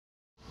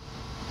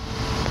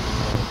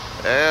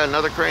And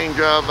another crane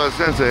job by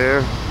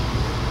Sensa-Air.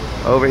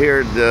 Over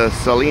here at the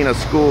Selena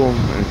school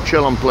in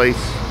Chillum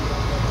Place,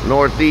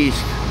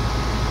 northeast.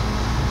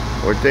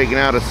 We're taking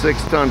out a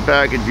 6-ton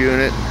package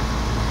unit,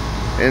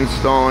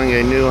 installing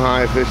a new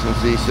high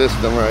efficiency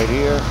system right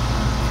here.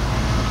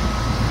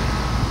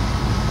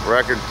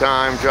 Record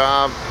time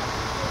job.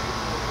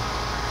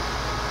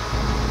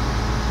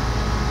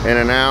 In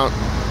and out.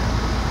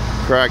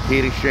 Cracked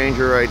heat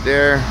exchanger right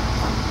there.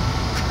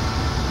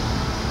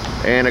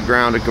 And a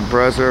grounded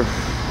compressor.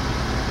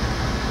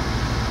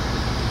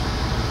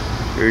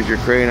 Here's your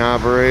crane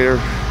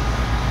operator.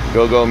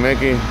 Go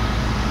Mickey.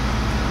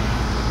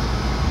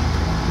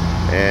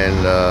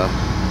 And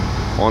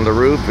on the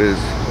roof is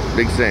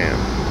Big Sam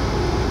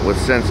with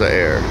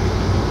Sensa-Air,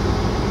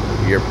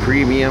 your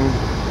premium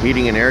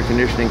heating and air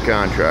conditioning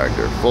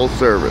contractor, full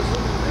service.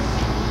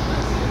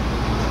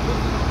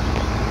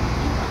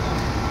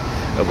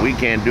 If we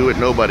can't do it,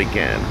 nobody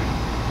can.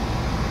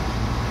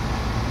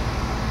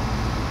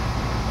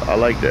 I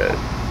like that.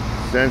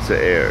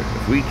 Sensa-Air.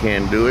 If we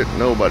can't do it,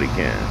 nobody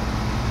can.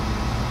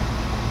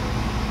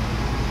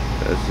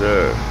 Yes,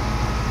 sir.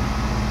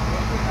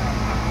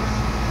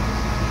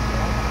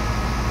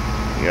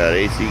 You got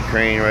AC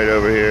crane right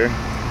over here.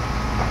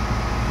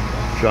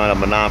 Trying to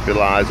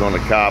monopolize on the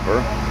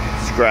copper.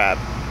 Scrap.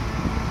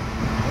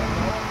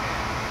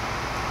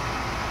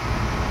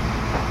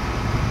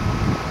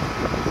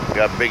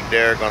 Got Big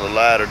Derek on the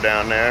ladder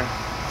down there.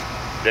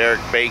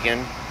 Derek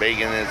Bacon.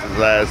 Bacon is his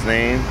last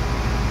name.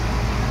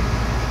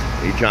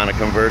 He's trying to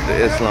convert to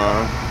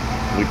Islam.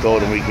 We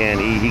told him he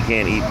can't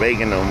eat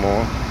bacon no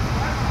more.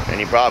 And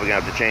he probably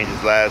gonna have to change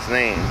his last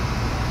name.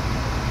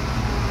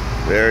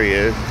 There he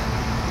is.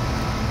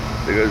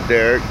 There goes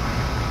Derek.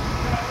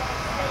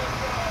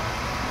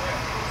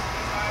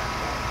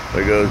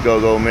 There goes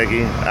Go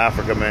Mickey,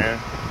 Africa man.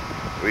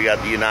 We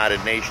got the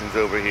United Nations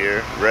over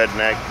here.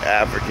 Redneck,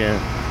 African,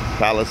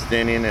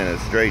 Palestinian, and a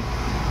straight,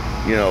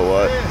 you know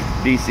what,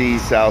 DC,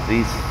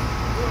 Southeast.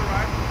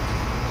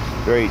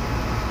 Straight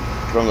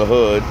from the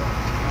hood.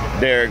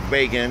 Derek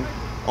Bacon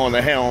on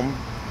the helm.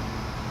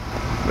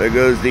 There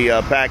goes the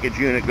package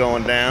unit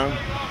going down.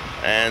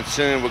 And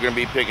soon we're going to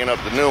be picking up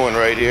the new one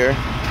right here.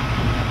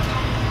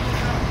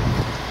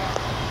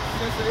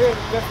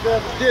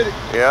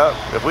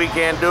 Yeah, if we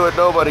can't do it,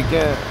 nobody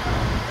can.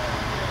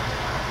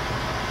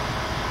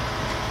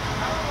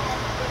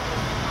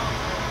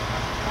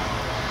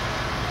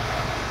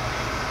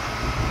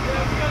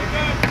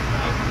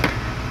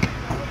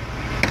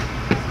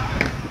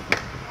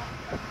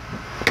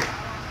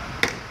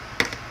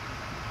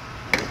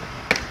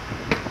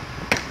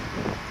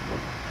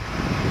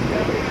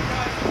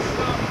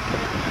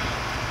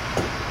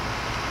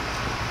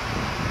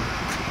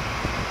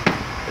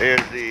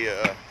 Here's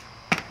the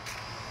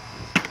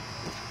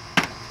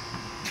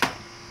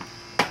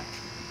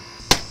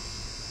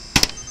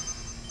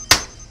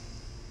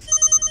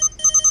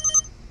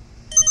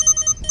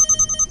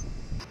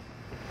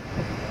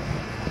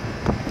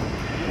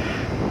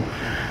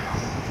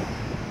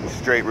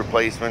straight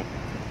replacement.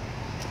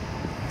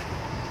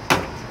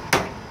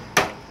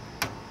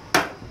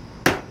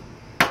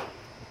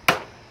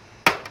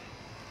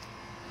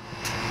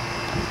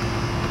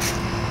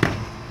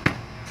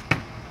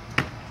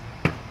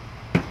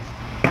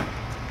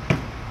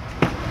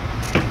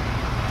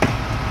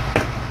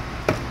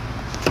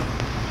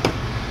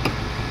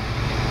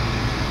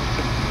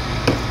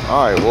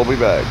 All right, we'll be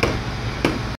back.